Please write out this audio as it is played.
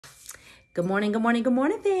Good morning, good morning, good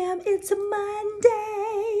morning, fam. It's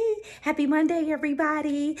Monday. Happy Monday,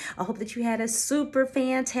 everybody. I hope that you had a super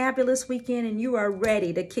fantabulous weekend and you are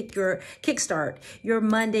ready to kickstart your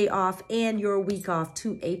Monday off and your week off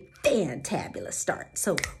to a fantabulous start.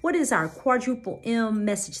 So what is our quadruple M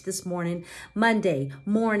message this morning? Monday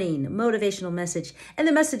morning motivational message. And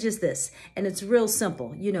the message is this, and it's real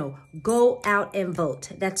simple. Go out and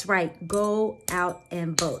vote. That's right. Go out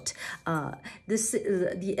and vote.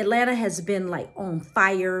 The Atlanta has been like on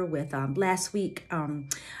fire with last week.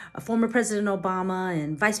 Former President Obama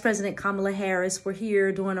and Vice President Kamala Harris were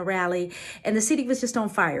here doing a rally, and the city was just on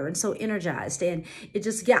fire and so energized, and it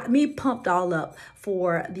just got me pumped all up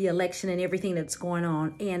for the election and everything that's going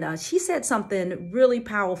on. And she said something really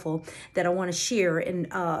powerful that I want to share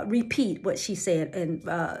and repeat what she said. And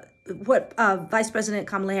what Vice President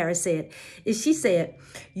Kamala Harris said is, she said,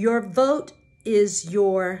 your vote is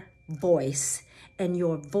your voice, and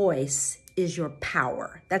your voice is your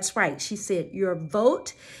power. That's right. She said, your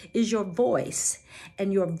vote is your voice,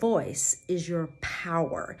 and your voice is your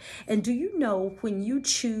power. And do you know, when you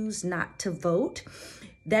choose not to vote,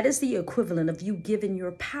 that is the equivalent of you giving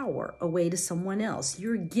your power away to someone else.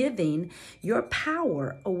 You're giving your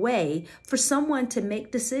power away for someone to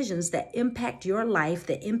make decisions that impact your life,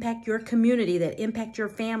 that impact your community, that impact your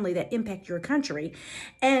family, that impact your country.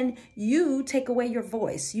 And you take away your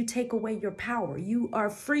voice. You take away your power. You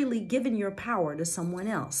are freely giving your power to someone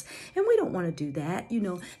else. And we don't want to do that.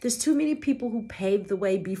 There's too many people who paved the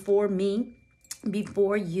way before me,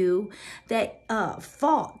 before you, that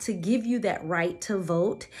fought to give you that right to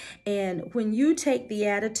vote. And when you take the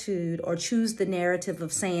attitude or choose the narrative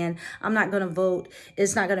of saying, I'm not going to vote,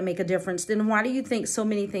 it's not going to make a difference, then why do you think so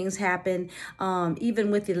many things happen, even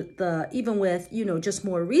with just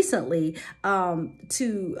more recently,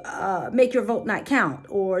 to make your vote not count,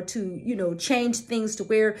 or to change things to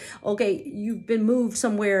where, okay, you've been moved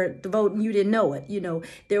somewhere to vote and you didn't know it.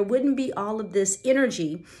 There wouldn't be all of this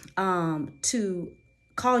energy to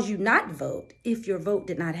cause you not vote if your vote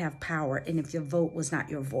did not have power and if your vote was not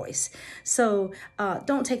your voice. So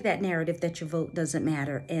don't take that narrative that your vote doesn't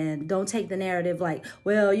matter, and don't take the narrative like,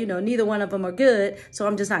 well, neither one of them are good, so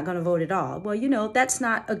I'm just not going to vote at all. Well, that's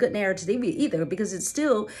not a good narrative either, because it's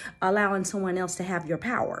still allowing someone else to have your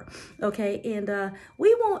power. Okay. And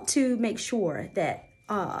we want to make sure that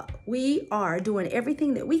we are doing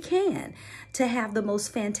everything that we can to have the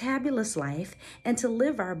most fantabulous life and to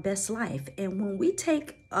live our best life. And when we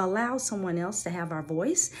allow someone else to have our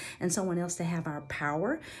voice and someone else to have our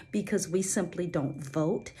power because we simply don't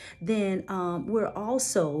vote, then we're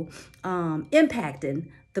also impacting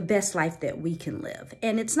the best life that we can live.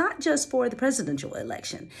 And it's not just for the presidential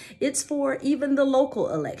election. It's for even the local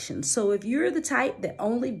elections. So if you're the type that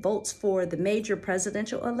only votes for the major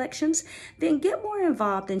presidential elections, then get more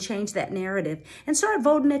involved and change that narrative and start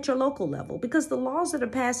voting at your local level, because the laws that are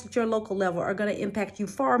passed at your local level are going to impact you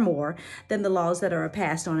far more than the laws that are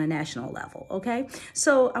passed on a national level. Okay.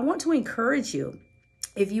 So I want to encourage you,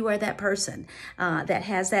 if you are that person that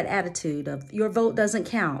has that attitude of your vote doesn't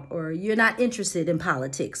count, or you're not interested in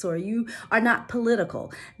politics, or you are not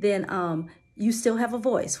political, then you still have a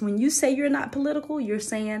voice. When you say you're not political, you're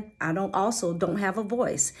saying, I don't have a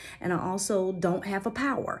voice, and I also don't have a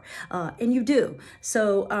power, and you do.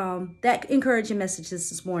 So that encouraging message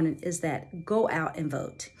this morning is that go out and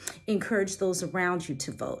vote. Encourage those around you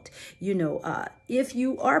to vote. If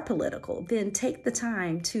you are political, then take the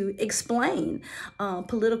time to explain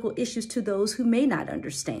political issues to those who may not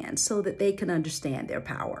understand, so that they can understand their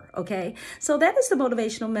power. Okay, so that is the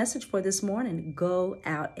motivational message for this morning. Go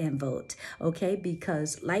out and vote. Okay,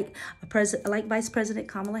 because like Vice President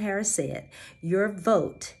Kamala Harris said, your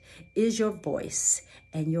vote is your voice,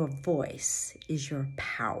 and your voice is your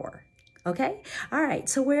power. Okay. All right.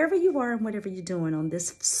 So wherever you are and whatever you're doing on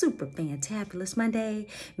this super fantabulous Monday,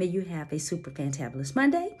 may you have a super fantabulous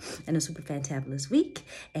Monday and a super fantabulous week.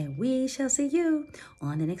 And we shall see you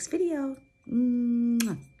on the next video.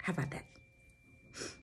 How about that?